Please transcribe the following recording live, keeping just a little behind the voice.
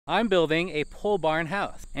I'm building a pole barn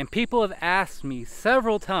house, and people have asked me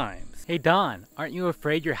several times, "Hey Don, aren't you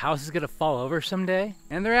afraid your house is gonna fall over someday?"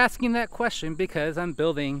 And they're asking that question because I'm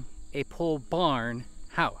building a pole barn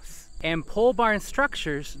house. And pole barn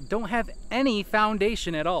structures don't have any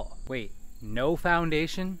foundation at all. Wait, no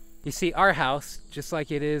foundation? You see, our house, just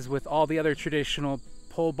like it is with all the other traditional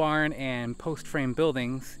pole barn and post frame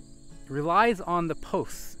buildings, relies on the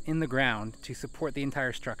posts in the ground to support the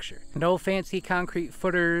entire structure. No fancy concrete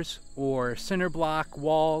footers or cinder block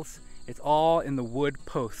walls. It's all in the wood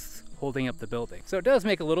posts holding up the building. So it does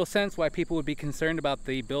make a little sense why people would be concerned about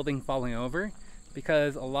the building falling over,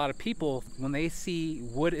 because a lot of people, when they see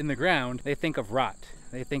wood in the ground, they think of rot.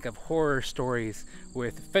 They think of horror stories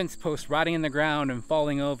with fence posts rotting in the ground and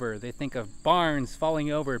falling over. They think of barns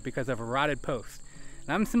falling over because of a rotted post.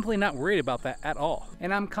 And I'm simply not worried about that at all.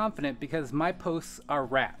 And I'm confident because my posts are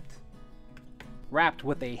wrapped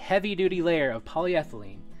with a heavy-duty layer of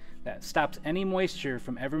polyethylene that stops any moisture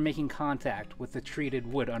from ever making contact with the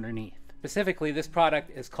treated wood underneath. Specifically, this product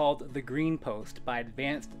is called the Green Post by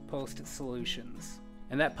Advanced Post Solutions.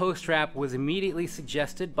 And that post wrap was immediately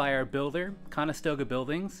suggested by our builder, Conestoga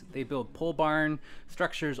Buildings. They build pole barn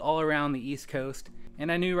structures all around the East Coast.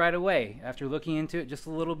 And I knew right away, after looking into it just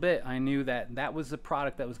a little bit, I knew that that was the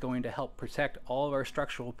product that was going to help protect all of our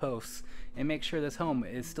structural posts and make sure this home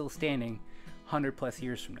is still standing 100+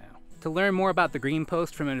 years from now. To learn more about the Green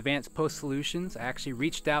Post from Advanced Post Solutions, I actually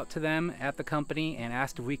reached out to them at the company and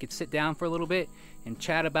asked if we could sit down for a little bit and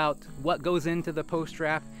chat about what goes into the post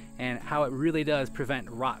wrap and how it really does prevent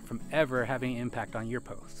rot from ever having an impact on your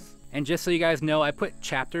posts. And just so you guys know, I put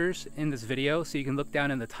chapters in this video so you can look down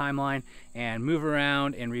in the timeline and move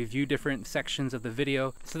around and review different sections of the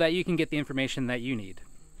video so that you can get the information that you need.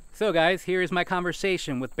 So guys, here is my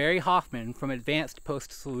conversation with Barry Hoffman from Advanced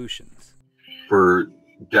Post Solutions. For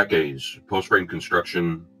decades, post frame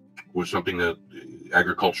construction was something that the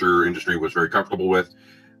agriculture industry was very comfortable with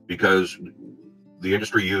because the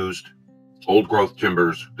industry used old growth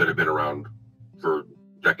timbers that have been around for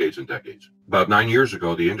decades and decades. About 9 years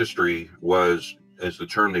ago, the industry was, as the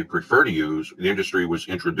term they prefer to use, the industry was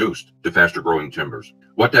introduced to faster growing timbers.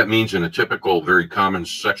 What that means in a typical, very common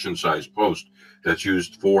section size post that's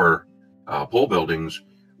used for pole buildings,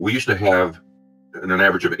 we used to have an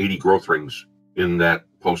average of 80 growth rings in that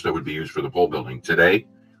post that would be used for the pole building. Today,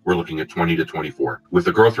 we're looking at 20 to 24. With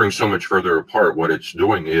the growth rings so much further apart, what it's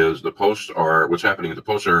doing is what's happening is the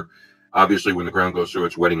posts are, obviously when the ground goes through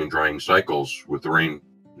its wetting and drying cycles with the rain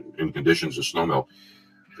and conditions of snow melt,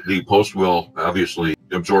 the post will obviously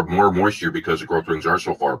absorb more moisture because the growth rings are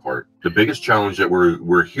so far apart. The biggest challenge that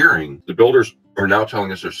we're hearing, the builders are now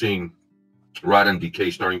telling us they're seeing rot and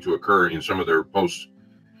decay starting to occur in some of their posts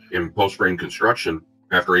in post frame construction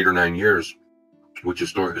after 8 or 9 years, which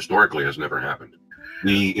historically has never happened.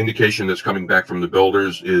 The indication that's coming back from the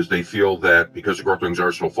builders is they feel that because the growth rings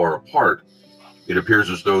are so far apart, it appears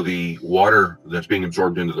as though the water that's being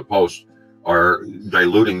absorbed into the post are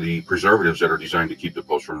diluting the preservatives that are designed to keep the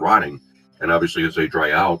post from rotting. And obviously, as they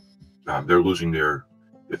dry out, they're losing their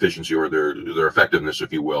efficiency or their effectiveness,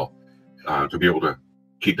 if you will, to be able to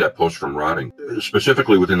keep that post from rotting.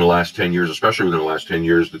 Specifically within the last 10 years, especially within the last 10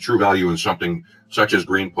 years, the true value in something such as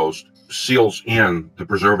Green Post seals in the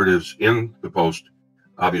preservatives in the post,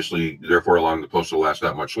 obviously, therefore allowing the post to last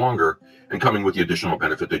that much longer, and coming with the additional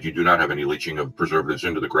benefit that you do not have any leaching of preservatives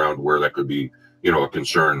into the ground where that could be, a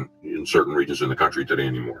concern in certain regions in the country today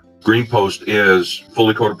anymore. Green Post is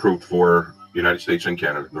fully code approved for the United States and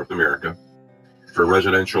Canada, North America, for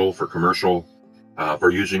residential, for commercial, for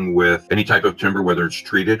using with any type of timber, whether it's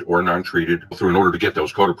treated or non-treated. In order to get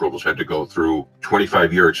those code approvals, had to go through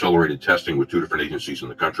 25-year accelerated testing with 2 different agencies in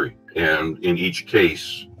the country. And in each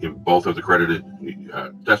case, in both of the accredited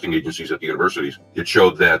testing agencies at the universities, it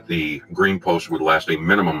showed that the Green Post would last a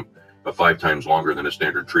minimum of 5 times longer than a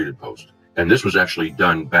standard treated post. And this was actually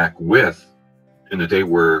done back in the day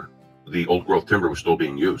where the old growth timber was still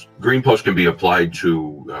being used. Green Post can be applied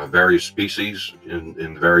to various species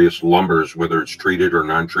in various lumbers, whether it's treated or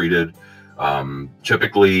non-treated.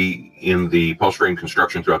 Typically in the post frame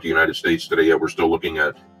construction throughout the United States today, we're still looking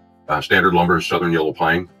at standard lumber, southern yellow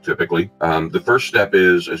pine, typically. The first step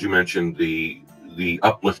is, as you mentioned, the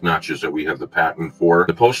uplift notches that we have the patent for.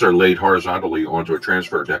 The posts are laid horizontally onto a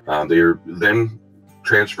transfer deck. They are then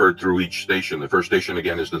transferred through each station. The first station,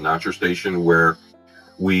 again, is the notcher station, where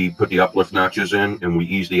we put the uplift notches in and we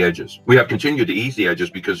ease the edges. We have continued to ease the edges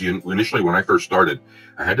because initially when I first started,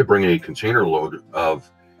 I had to bring a container load of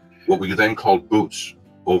what we then called boots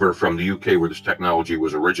over from the UK where this technology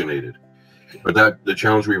was originated. But the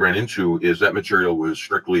challenge we ran into is that material was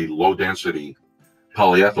strictly low density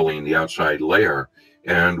polyethylene, the outside layer,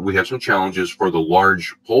 And we had some challenges for the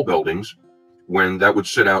large pole buildings when that would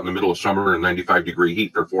sit out in the middle of summer in 95-degree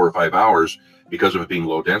heat for 4 or 5 hours. Because of it being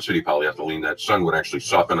low density polyethylene, that sun would actually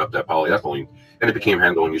soften up that polyethylene, and it became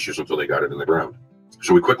handling issues until they got it in the ground.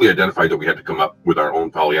 So we quickly identified that we had to come up with our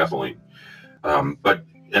own polyethylene.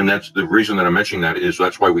 And that's the reason that I'm mentioning that, is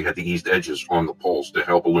that's why we had the eased edges on the poles to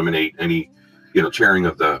help eliminate any, tearing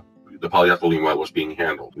of the polyethylene while it was being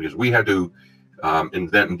handled. Because we had to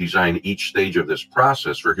invent and design each stage of this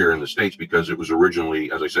process for here in the States, because it was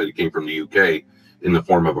originally, as I said, it came from the UK in the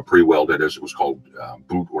form of a pre-welded, as it was called,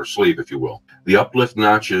 boot or sleeve, if you will. The uplift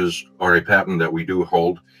notches are a patent that we do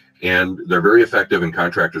hold, and they're very effective, and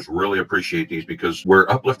contractors really appreciate these, because where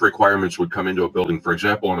uplift requirements would come into a building, for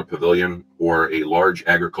example, on a pavilion or a large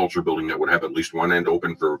agriculture building that would have at least one end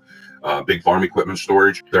open for big farm equipment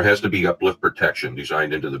storage, there has to be uplift protection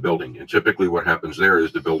designed into the building. And typically what happens there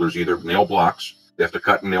is the builders either nail blocks, they have to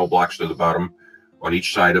cut nail blocks to the bottom on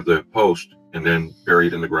each side of the post and then bury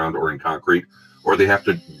it in the ground or in concrete, or they have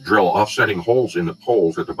to drill offsetting holes in the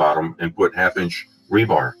poles at the bottom and put 1/2-inch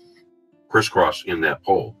rebar crisscross in that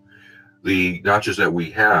pole. The notches that we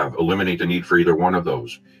have eliminate the need for either one of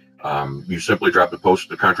those. You simply drop the post,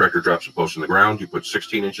 the contractor drops the post in the ground, you put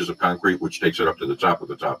 16 inches of concrete, which takes it up to the top of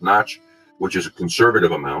the top notch, which is a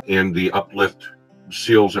conservative amount. And the uplift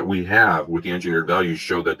seals that we have with the engineered values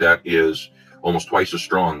show that that is almost twice as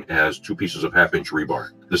strong as 2 pieces of 1/2-inch rebar.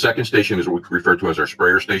 The second station is what we refer to as our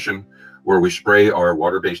sprayer station, where we spray our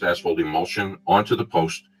water-based asphalt emulsion onto the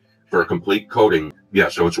post for a complete coating. Yeah,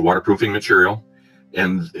 so it's a waterproofing material,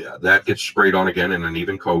 and that gets sprayed on again in an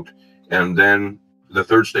even coat. And then the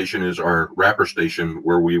third station is our wrapper station,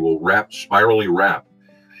 where we will spirally wrap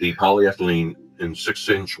the polyethylene in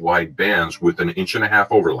 6-inch wide bands with an 1.5-inch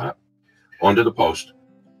overlap onto the post,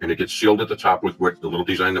 and it gets sealed at the top with the little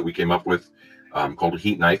design that we came up with, called a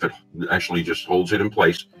heat knife. It actually just holds it in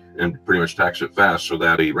place and pretty much tacks it fast so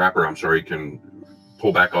that a wrapper, can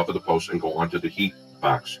pull back off of the post and go onto the heat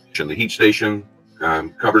box. And the heat station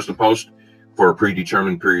covers the post for a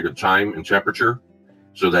predetermined period of time and temperature,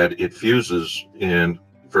 so that it fuses and,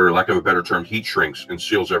 for lack of a better term, heat shrinks and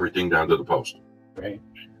seals everything down to the post. Right.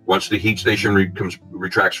 Once the heat station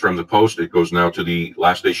retracts from the post, it goes now to the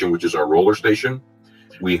last station, which is our roller station.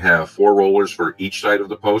 We have 4 rollers for each side of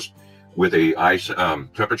the post, with a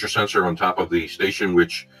temperature sensor on top of the station,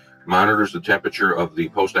 which monitors the temperature of the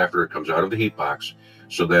post after it comes out of the heat box,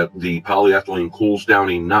 so that the polyethylene cools down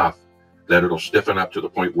enough that it'll stiffen up to the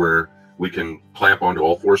point where we can clamp onto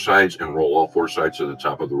all 4 sides and roll all 4 sides to the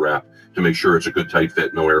top of the wrap to make sure it's a good tight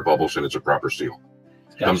fit, no air bubbles, and it's a proper seal.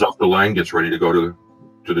 Yeah. Comes off the line, gets ready to go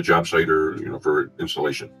to the job site or for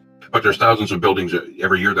installation. But there's thousands of buildings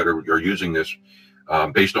every year that are using this,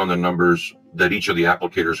 based on the numbers that each of the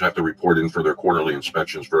applicators have to report in for their quarterly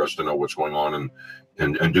inspections, for us to know what's going on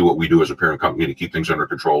and do what we do as a parent company to keep things under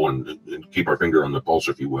control and keep our finger on the pulse,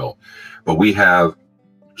 if you will. But we have,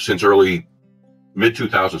 since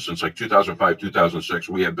mid-2000s, since like 2005, 2006,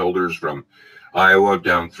 we have builders from Iowa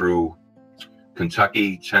down through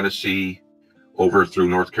Kentucky, Tennessee, over through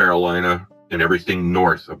North Carolina, and everything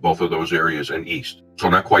north of both of those areas and east. So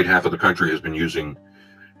not quite half of the country has been using,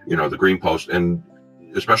 the green post. And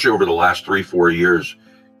especially over the last 3-4 years,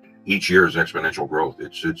 each year is exponential growth.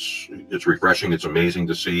 It's refreshing. It's amazing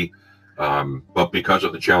to see. But because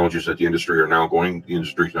of the challenges that the industry is now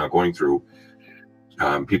going through,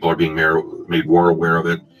 people are being made more aware of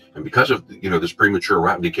it. And because of, this premature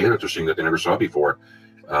rot and decay that they're seeing that they never saw before,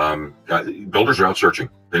 builders are out searching.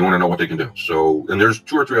 They want to know what they can do. So, and there's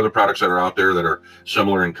 2 or 3 other products that are out there that are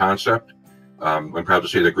similar in concept. I'm proud to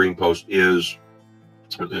say that Green Post is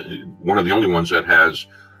one of the only ones that has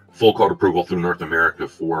full code approval through North America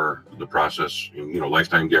for the process,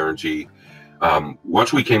 lifetime guarantee.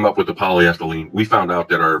 Once we came up with the polyethylene, we found out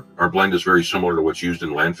that our blend is very similar to what's used in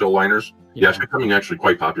landfill liners. Yeah, it's becoming actually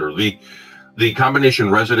quite popular. The combination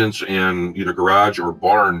residence and either garage or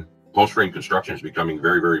barn post-frame construction is becoming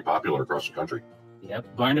very, very popular across the country.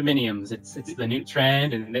 Yep, Barndominiums. It's the new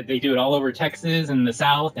trend, and they do it all over Texas and the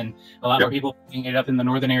South, and a lot more people picking it up in the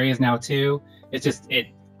northern areas now too. It's just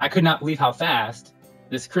I could not believe how fast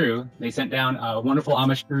this crew, they sent down a wonderful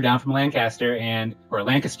Amish crew down from Lancaster, and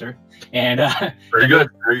very good.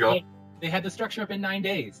 There you go. They had the structure up in 9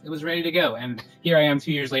 days. It was ready to go, and here I am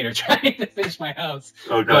 2 years later trying to finish my house.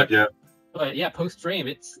 Oh God, yeah. But yeah, post frame,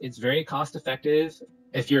 it's very cost effective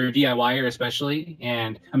if you're a DIYer, especially.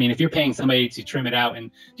 And I mean, if you're paying somebody to trim it out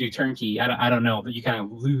and do turnkey, I don't know, but you kind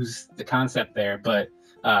of lose the concept there. But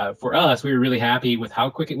for us, we were really happy with how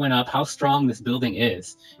quick it went up, how strong this building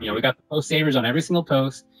is. We got the post savers on every single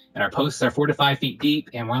post, and our posts are 4 to 5 feet deep,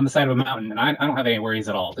 and we're on the side of a mountain, and I don't have any worries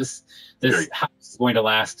at all. This house is going to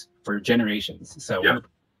last for generations, so we're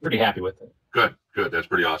pretty happy with it. Good. That's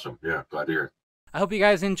pretty awesome. Yeah, glad to hear it. I hope you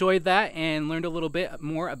guys enjoyed that and learned a little bit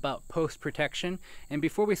more about post protection. And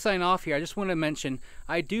before we sign off here, I just want to mention,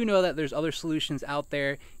 I do know that there's other solutions out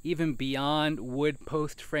there, even beyond wood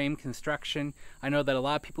post frame construction. I know that a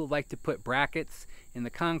lot of people like to put brackets in the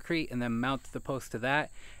concrete and then mount the post to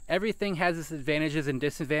that. Everything has its advantages and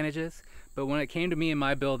disadvantages, but when it came to me in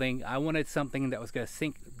my building, I wanted something that was going to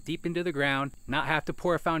sink deep into the ground, not have to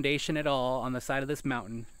pour a foundation at all on the side of this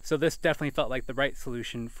mountain. So this definitely felt like the right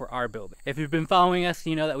solution for our building. If you've been following us,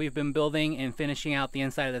 you know that we've been building and finishing out the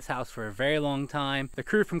inside of this house for a very long time. The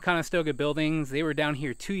crew from Conestoga Buildings, they were down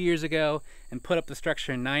here 2 years ago and put up the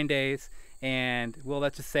structure in 9 days. And well,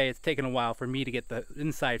 let's just say it's taken a while for me to get the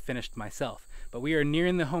inside finished myself. But we are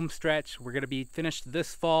nearing the home stretch. We're going to be finished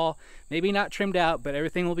this fall, maybe not trimmed out, but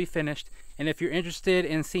everything will be finished. And if you're interested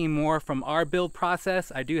in seeing more from our build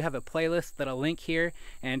process, I do have a playlist that I'll link here,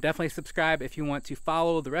 and definitely subscribe if you want to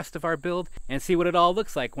follow the rest of our build and see what it all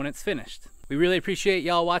looks like when it's finished. We really appreciate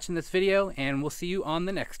y'all watching this video, and we'll see you on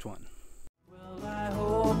the next one. Well,